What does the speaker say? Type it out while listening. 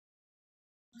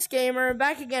Gamer,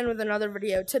 back again with another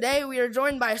video. Today we are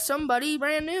joined by somebody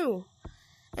brand new,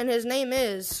 and his name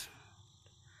is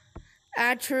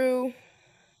a true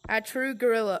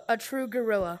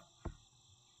gorilla.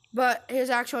 But his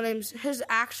actual name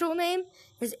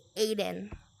is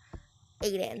Aiden.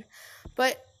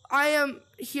 But I am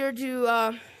here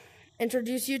to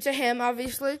introduce you to him,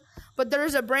 obviously. But there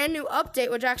is a brand new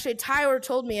update, which actually Tyler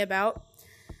told me about,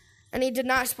 and he did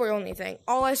not spoil anything.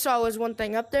 All I saw was one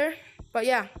thing up there. But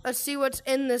yeah, let's see what's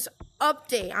in this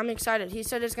update. I'm excited. He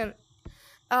said it's gonna.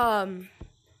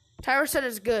 Tyler said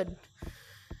it's good.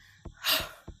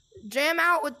 Jam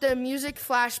out with the music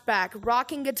flashback.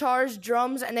 Rocking guitars,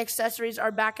 drums, and accessories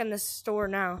are back in the store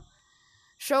now.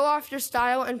 Show off your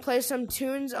style and play some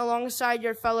tunes alongside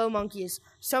your fellow monkeys.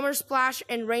 Summer Splash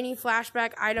and Rainy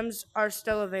Flashback items are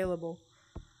still available.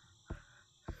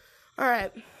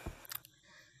 Alright.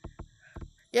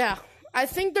 Yeah. I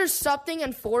think there's something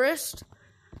in Forest.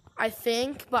 I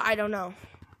think, but I don't know.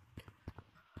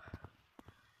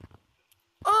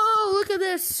 Oh, look at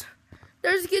this.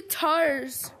 There's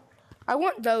guitars. I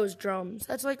want those drums.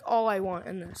 That's like all I want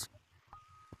in this.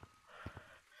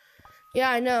 Yeah,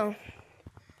 I know.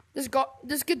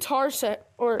 This guitar set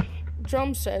or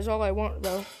drum set is all I want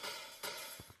though.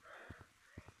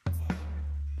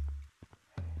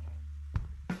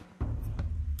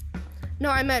 No,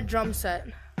 I meant drum set.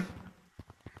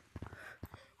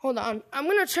 Hold on. I'm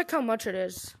gonna check how much it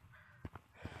is.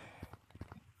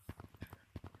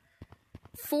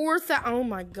 Oh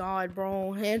my god,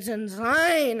 bro. It's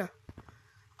insane.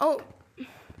 Oh.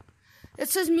 It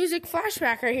says music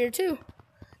flashback right here too.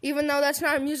 Even though that's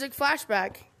not a music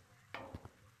flashback.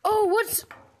 Oh, what's...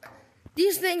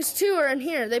 These things too are in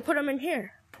here. They put them in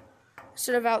here.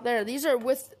 Instead of out there. These are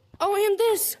with... Oh, and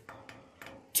this.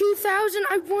 2,000.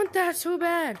 I want that so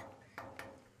bad.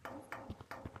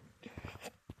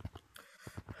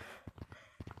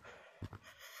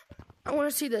 I want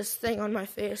to see this thing on my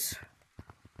face.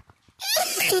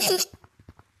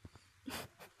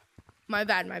 My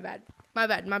bad.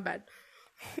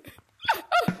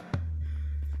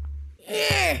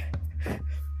 Yeah.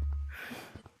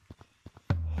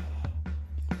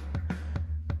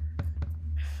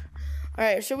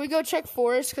 Alright, should we go check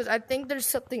Forest? Because I think there's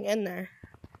something in there.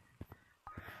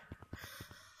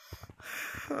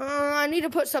 I need to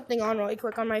put something on really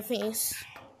quick on my face.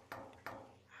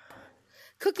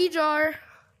 Cookie jar.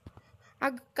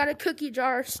 I got a cookie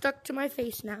jar stuck to my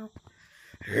face now.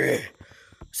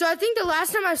 So I think the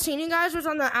last time I've seen you guys was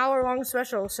on the hour-long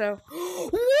special, so...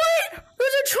 What?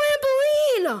 There's a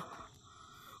trampoline!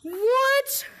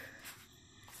 What?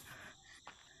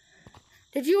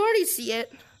 Did you already see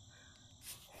it?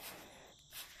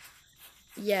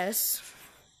 Yes.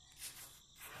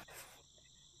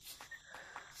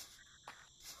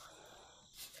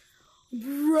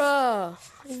 Bruh.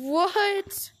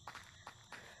 What?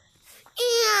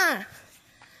 Yeah.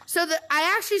 So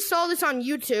I actually saw this on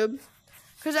YouTube.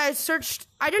 Because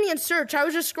I didn't even search. I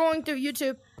was just scrolling through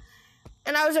YouTube.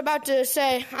 And I was about to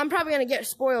say, I'm probably going to get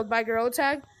spoiled by Gorilla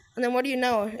Tag. And then what do you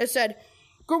know? It said,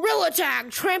 Gorilla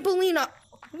Tag, Trampoline.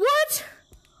 What?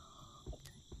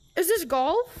 Is this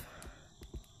golf?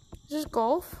 Is this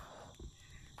golf?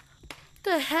 What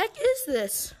the heck is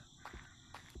this?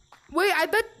 Wait, I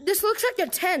bet this looks like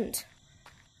a tent.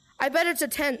 I bet it's a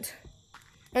tent.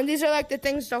 And these are like the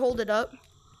things to hold it up.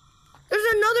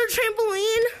 There's another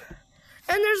trampoline.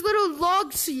 And there's little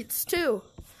log seats too.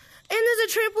 And there's a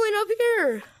trampoline up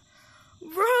here.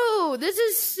 Bro, this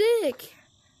is sick.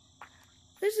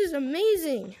 This is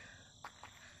amazing.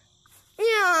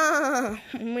 Yeah.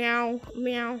 Meow,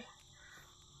 meow.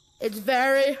 It's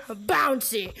very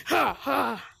bouncy. Ha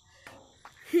ha.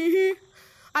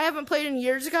 I haven't played in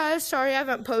years, guys. Sorry I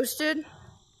haven't posted.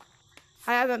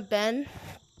 I haven't been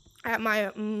at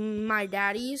my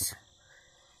daddy's.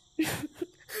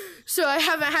 So I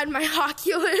haven't had my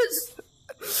Oculus.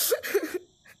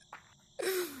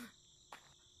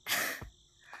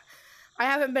 I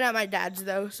haven't been at my dad's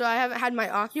though, so I haven't had my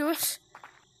Oculus.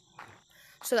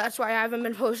 So that's why I haven't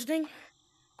been posting.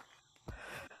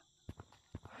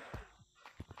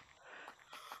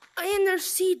 And there's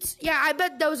seats. Yeah, I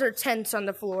bet those are tents on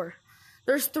the floor.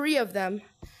 There's 3 of them,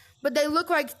 but they look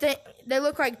like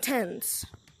tents,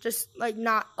 just like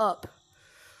not up.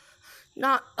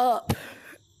 Not up.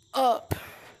 Up.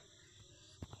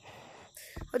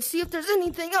 Let's see if there's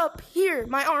anything up here.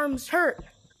 My arms hurt.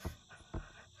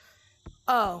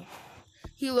 Oh.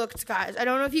 He looked, guys. I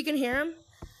don't know if you can hear him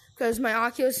because my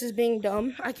Oculus is being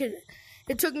dumb.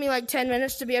 It took me like 10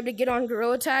 minutes to be able to get on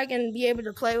Gorilla Tag and be able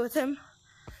to play with him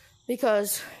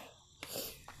because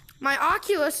my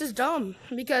Oculus is dumb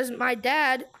because my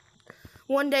dad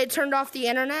one day turned off the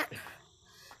internet,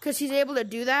 because he's able to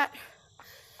do that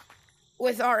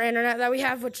with our internet that we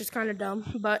have, which is kind of dumb.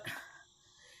 But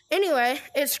anyway,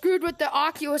 it screwed with the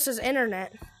Oculus's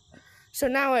internet. So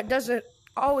now it doesn't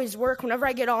always work whenever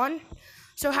I get on.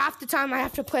 So half the time I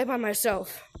have to play by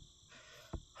myself.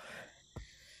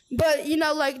 But, you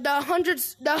know, like the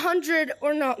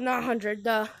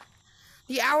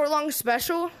hour-long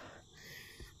special,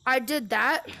 I did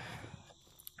that.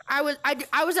 I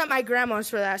was at my grandma's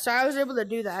for that, so I was able to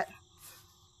do that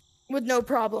with no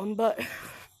problem. But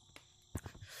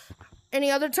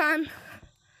any other time,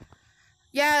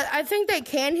 yeah, I think they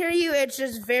can hear you. It's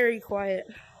just very quiet.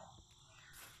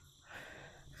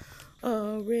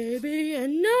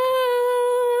 Arabian Night.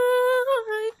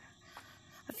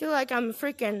 I feel like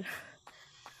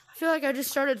I just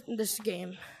started this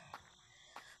game.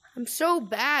 I'm so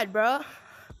bad, bro.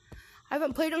 I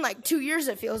haven't played in like 2 years,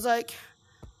 it feels like.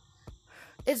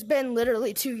 It's been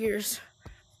literally 2 years.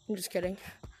 I'm just kidding.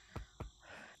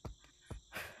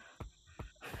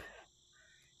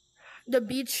 The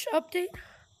beach update.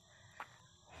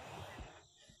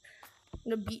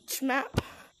 The beach map.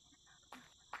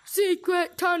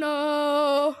 Secret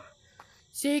tunnel.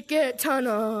 Secret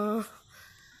tunnel.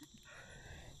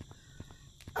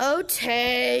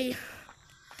 Okay.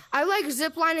 I like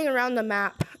ziplining around the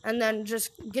map and then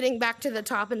just getting back to the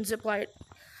top and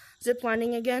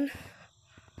ziplining again.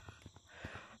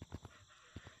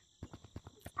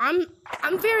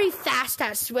 I'm very fast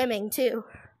at swimming too.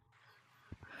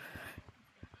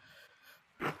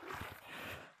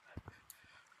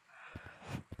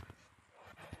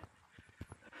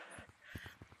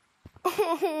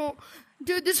 Oh,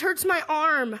 dude, this hurts my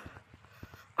arm.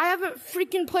 I haven't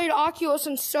freaking played Oculus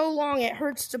in so long, it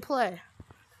hurts to play.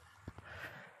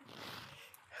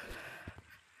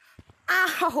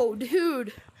 Ow,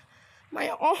 dude. My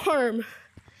arm.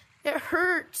 It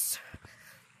hurts.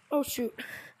 Oh, shoot.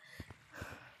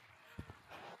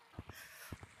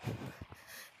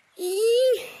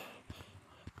 Eee.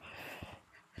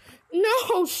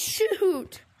 No,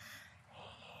 shoot.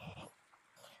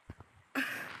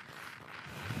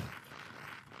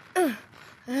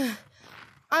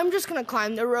 I'm just gonna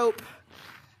climb the rope.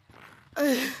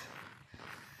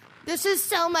 This is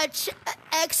so much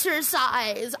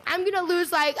exercise. I'm gonna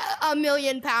lose like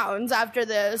 1,000,000 pounds after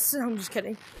this. I'm just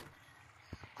kidding.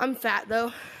 I'm fat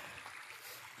though.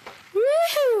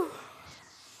 Woohoo!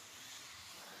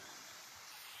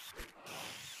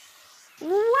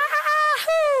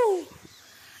 Wahoo!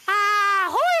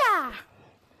 Ahoya!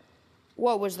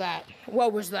 What was that?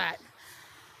 What was that?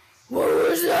 What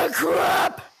was that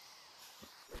crap?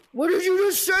 What did you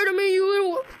just say to me, you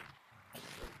little...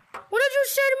 What did you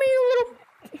say to me, you little...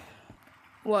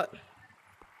 What?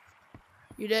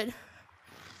 You did?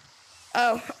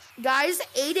 Oh, guys,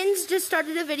 Aiden's just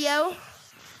started a video.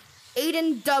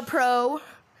 Aiden the Pro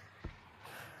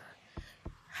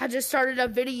had just started a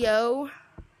video.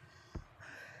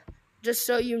 Just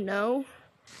so you know.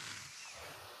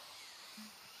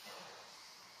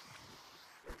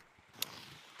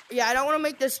 Yeah, I don't want to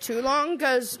make this too long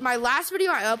because my last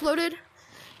video I uploaded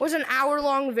was an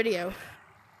hour-long video.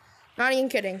 Not even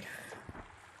kidding.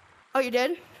 Oh, you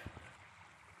did?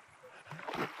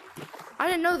 I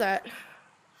didn't know that.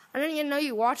 I didn't even know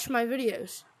you watched my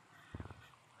videos.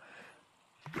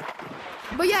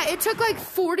 But yeah, it took like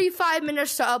 45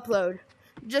 minutes to upload.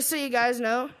 Just so you guys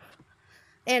know.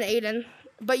 And Aiden.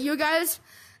 But you guys,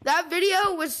 that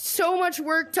video was so much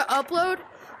work to upload.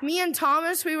 Me and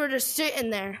Thomas, we were just sitting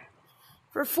there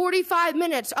for 45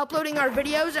 minutes uploading our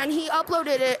videos, and he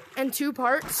uploaded it in 2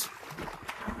 parts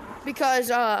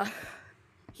because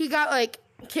he got like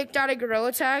kicked out of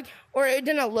Gorilla Tag, or it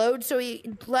didn't load, so he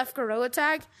left Gorilla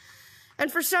Tag.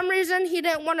 And for some reason, he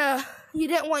didn't want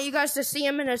you guys to see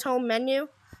him in his home menu,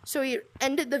 so he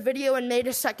ended the video and made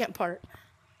a second part.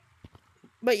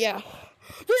 But yeah, there's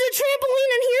a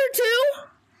trampoline in here too.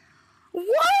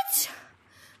 What?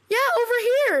 Yeah, over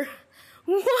here.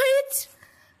 What?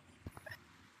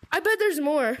 I bet there's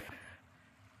more.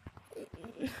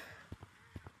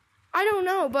 I don't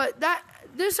know, but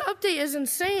this update is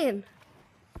insane.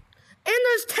 And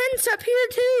there's tents up here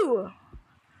too.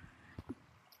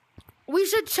 We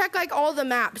should check like all the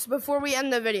maps before we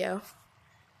end the video.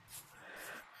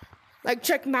 Like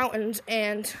check mountains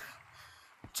and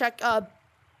check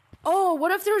oh,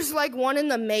 what if there's like one in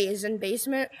the maze and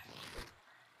basement?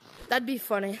 That'd be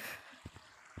funny.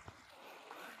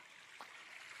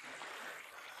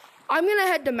 I'm gonna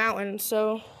head to mountains,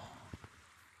 so.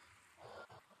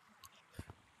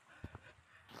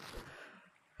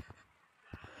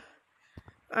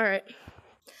 Alright.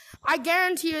 I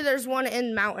guarantee you there's one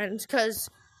in mountains, because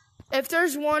If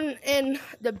there's one in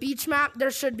the beach map,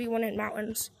 there should be one in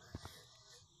mountains.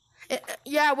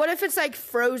 Yeah, what if it's like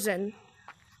frozen?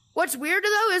 What's weird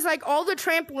though is like all the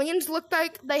trampolines look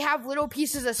like they have little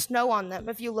pieces of snow on them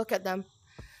if you look at them.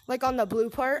 Like on the blue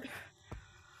part.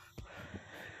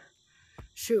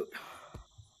 Shoot.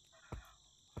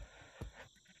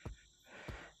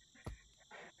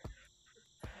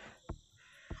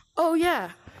 Oh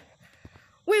yeah.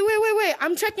 Wait.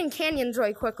 I'm checking canyons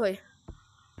really quickly.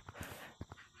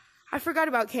 I forgot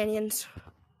about canyons.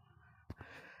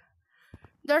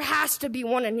 There has to be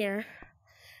one in here.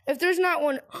 If there's not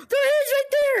one, there is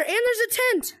right there, and there's a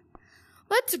tent.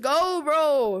 Let's go,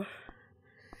 bro.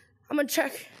 I'm gonna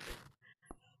check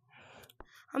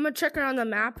around the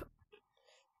map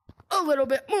a little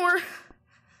bit more.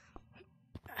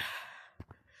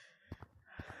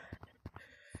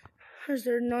 Is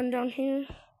there none down here?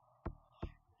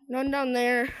 None down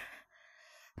there.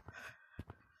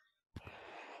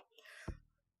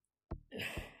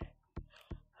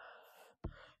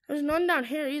 There's none down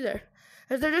here either.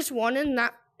 Is there just one in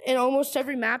almost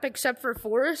every map except for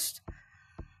forest?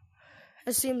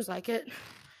 It seems like it.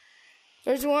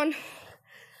 There's one.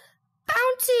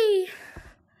 Bounty!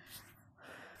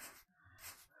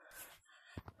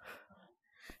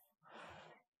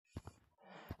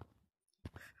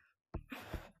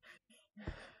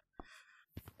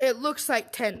 It looks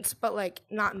like tents, but like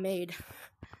not made.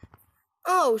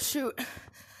 Oh, shoot.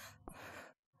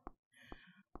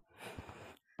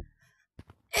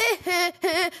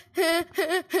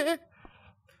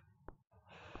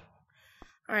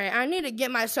 Alright, I need to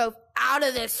get myself out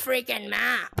of this freaking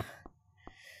map.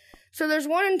 So there's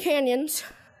one in canyons.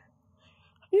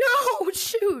 No,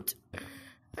 shoot.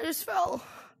 I just fell.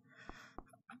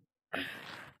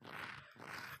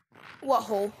 What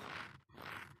hole?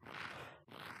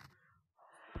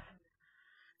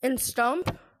 In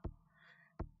Stump?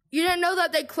 You didn't know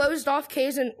that they closed off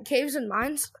caves and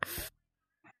mines?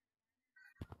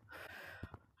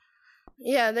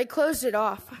 Yeah, they closed it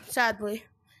off, sadly.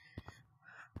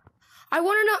 I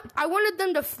wanted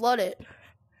them to flood it.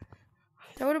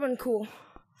 That would have been cool.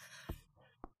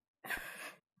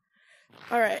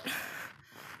 Alright.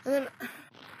 And then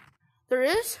there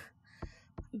is?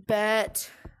 Bet.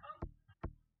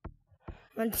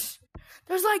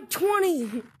 There's like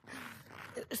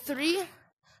 23.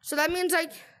 So that means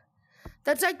like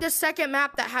that's like the second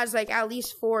map that has like at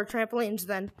least 4 trampolines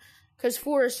then. Because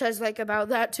Forest has like about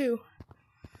that too.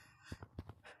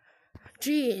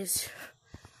 Jeez.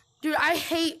 Dude, I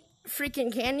hate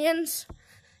freaking canyons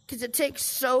because it takes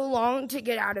so long to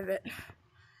get out of it.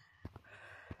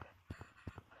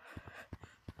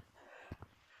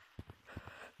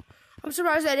 I'm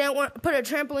surprised I didn't want to put a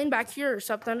trampoline back here or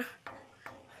something.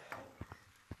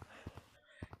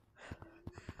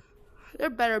 There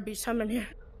better be some in here.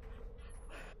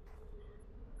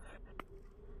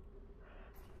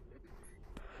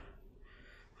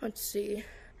 Let's see.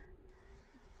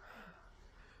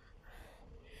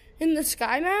 In the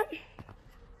sky map?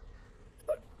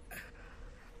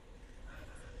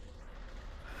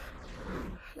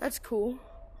 That's cool.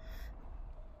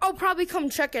 I'll probably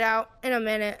come check it out in a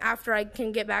minute after I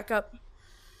can get back up.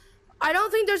 I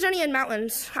don't think there's any in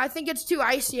mountains. I think it's too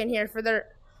icy in here for the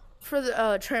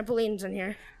trampolines in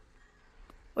here.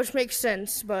 Which makes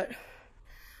sense, but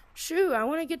shoo, I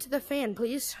want to get to the fan,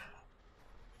 please.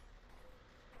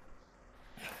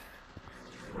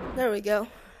 There we go.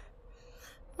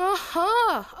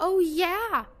 Uh-huh. Oh,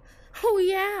 yeah. Oh,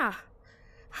 yeah.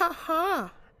 Uh-huh.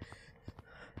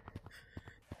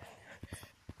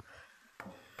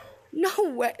 No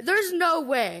way. There's no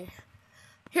way.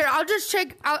 Here, I'll just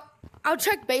check. I'll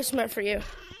check basement for you.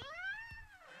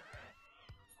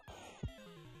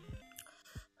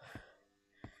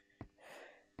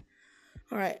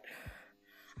 All right.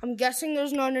 I'm guessing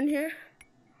there's none in here.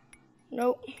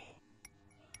 Nope.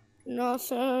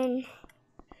 Nothing.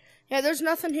 Yeah, there's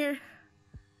nothing here.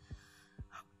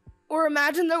 Or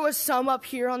imagine there was some up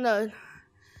here on the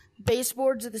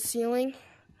baseboards of the ceiling.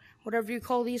 Whatever you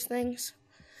call these things.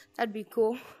 That'd be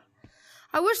cool.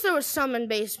 I wish there was some in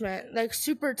basement. Like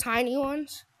super tiny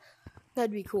ones.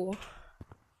 That'd be cool.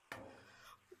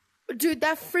 Dude,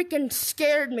 that freaking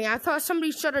scared me. I thought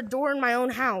somebody shut a door in my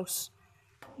own house.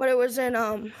 But it was in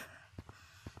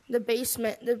the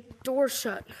basement. The door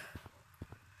shut.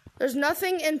 There's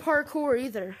nothing in parkour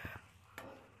either.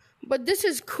 But this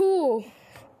is cool.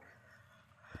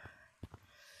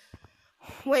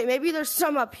 Wait, maybe there's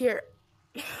some up here.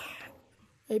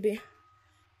 Maybe.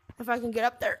 If I can get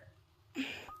up there.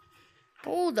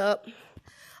 Hold up.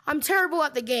 I'm terrible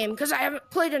at the game because I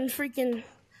haven't played in freaking,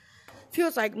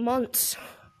 feels like months.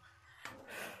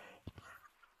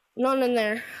 None in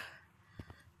there.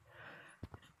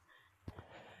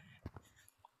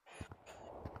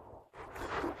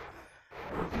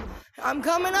 I'm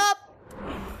coming up.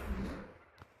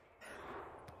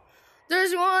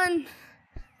 There's one.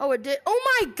 Oh, it did.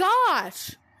 Oh my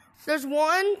gosh. There's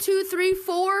 1, 2, 3,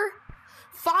 4,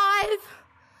 5.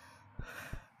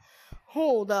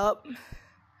 Hold up.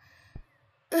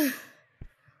 There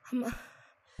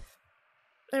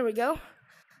we go.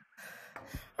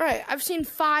 All right, I've seen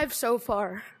 5 so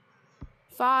far.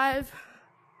 5.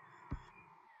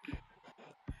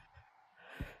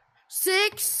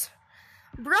 6.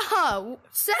 Bruh.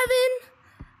 7.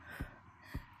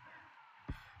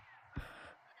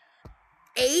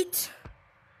 8.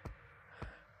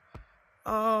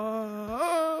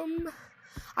 I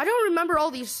don't remember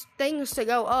all these things to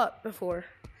go up before.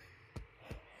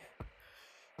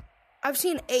 I've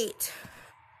seen 8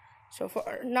 so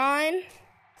far. 9.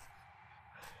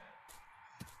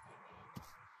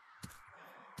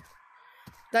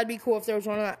 That'd be cool if there was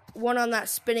one on that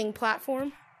spinning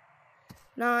platform.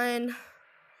 9.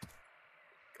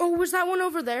 Oh, was that one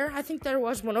over there? I think there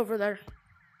was one over there.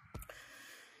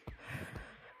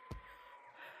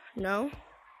 No.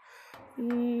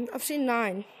 I've seen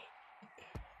 9.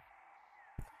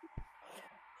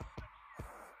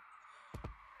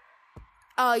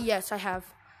 Yes, I have.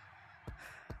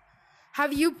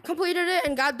 Have you completed it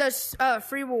and got this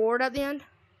free reward at the end?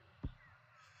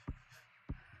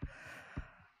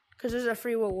 Because there's a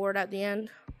free reward at the end.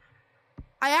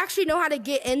 I actually know how to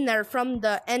get in there from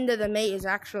the end of the maze,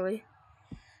 actually.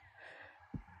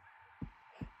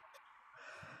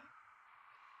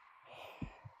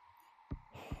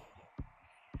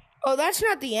 Oh, that's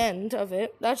not the end of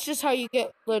it. That's just how you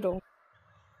get little.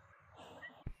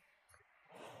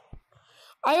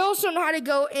 I also know how to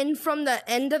go in from the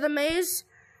end of the maze.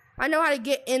 I know how to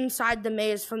get inside the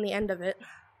maze from the end of it.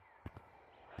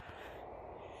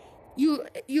 You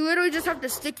literally just have to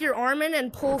stick your arm in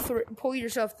and pull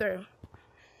yourself through.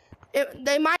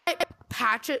 They might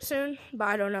patch it soon, but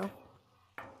I don't know.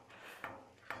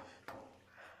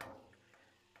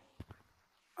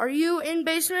 Are you in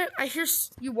basement? I hear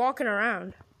you walking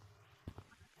around.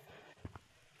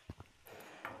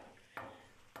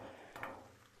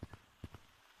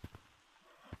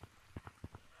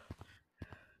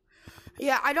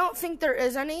 Yeah, I don't think there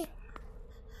is any.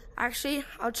 Actually,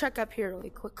 I'll check up here really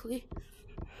quickly.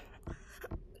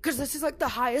 Because this is like the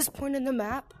highest point in the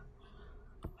map.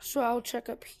 So I'll check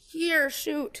up here.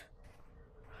 Shoot.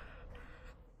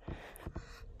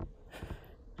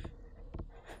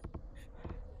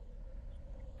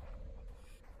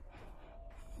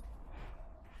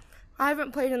 I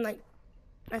haven't played in like,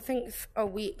 I think a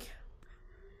week.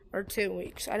 Or 2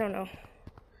 weeks. I don't know.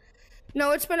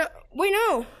 No, it's been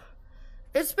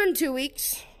it's been 2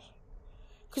 weeks.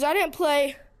 Because I didn't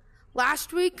play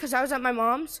last week because I was at my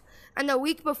mom's. And the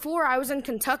week before, I was in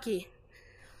Kentucky.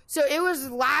 So it was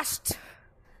last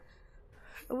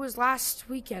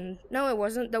weekend. No, it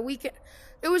wasn't.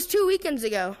 It was 2 weekends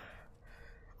ago.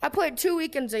 I played 2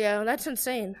 weekends ago. That's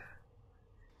insane.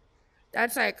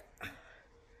 That's like,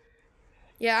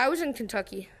 yeah, I was in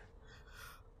Kentucky.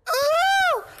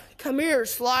 Oh! Come here,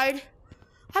 slide.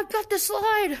 I've got the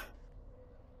slide.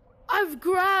 I've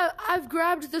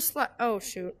grabbed the slide. Oh,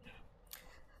 shoot.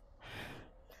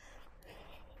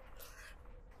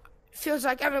 Feels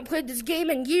like I haven't played this game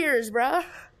in years, bruh.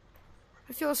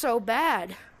 I feel so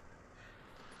bad.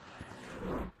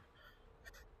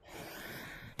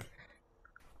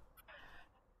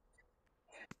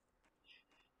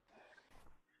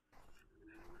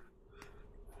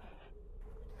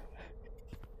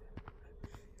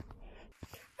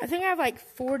 I think I have like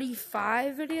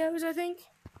 45 videos, I think.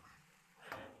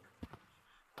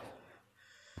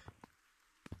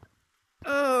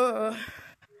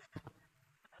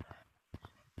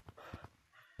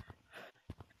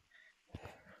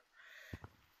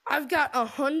 I've got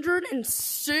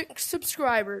 106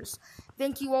 subscribers.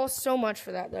 Thank you all so much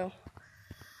for that, though.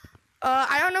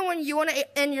 I don't know when you want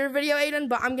to end your video, Aiden,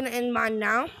 but I'm going to end mine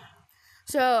now.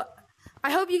 So,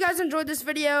 I hope you guys enjoyed this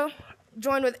video.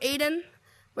 Join with Aiden,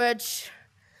 which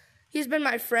he's been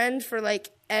my friend for, like,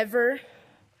 ever.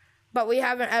 But we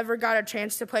haven't ever got a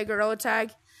chance to play Gorilla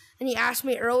Tag. And he asked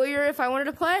me earlier if I wanted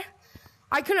to play.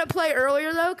 I couldn't play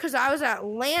earlier, though, because I was at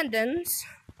Landon's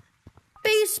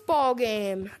baseball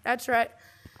game. That's right.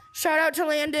 Shout out to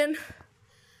Landon.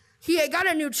 He got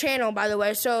a new channel, by the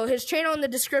way, so his channel in the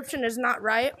description is not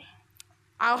right.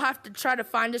 I'll have to try to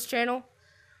find his channel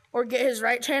or get his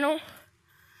right channel.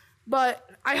 But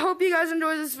I hope you guys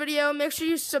enjoyed this video. Make sure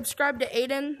you subscribe to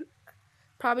Aiden.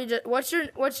 Probably just what's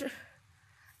your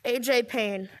AJ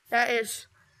Payne. That is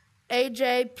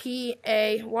AJPAYNE.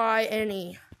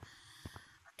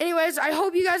 Anyways, I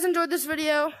hope you guys enjoyed this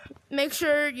video. Make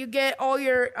sure you get all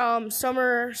your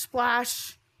summer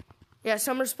splash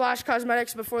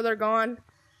cosmetics before they're gone.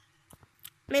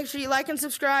 Make sure you like and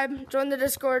subscribe, join the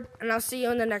Discord, and I'll see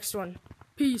you in the next one.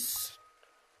 Peace.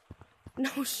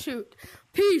 No, shoot.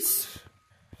 Peace.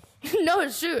 No,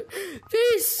 shoot.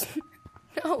 Peace.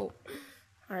 No.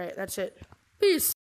 All right, that's it. Peace.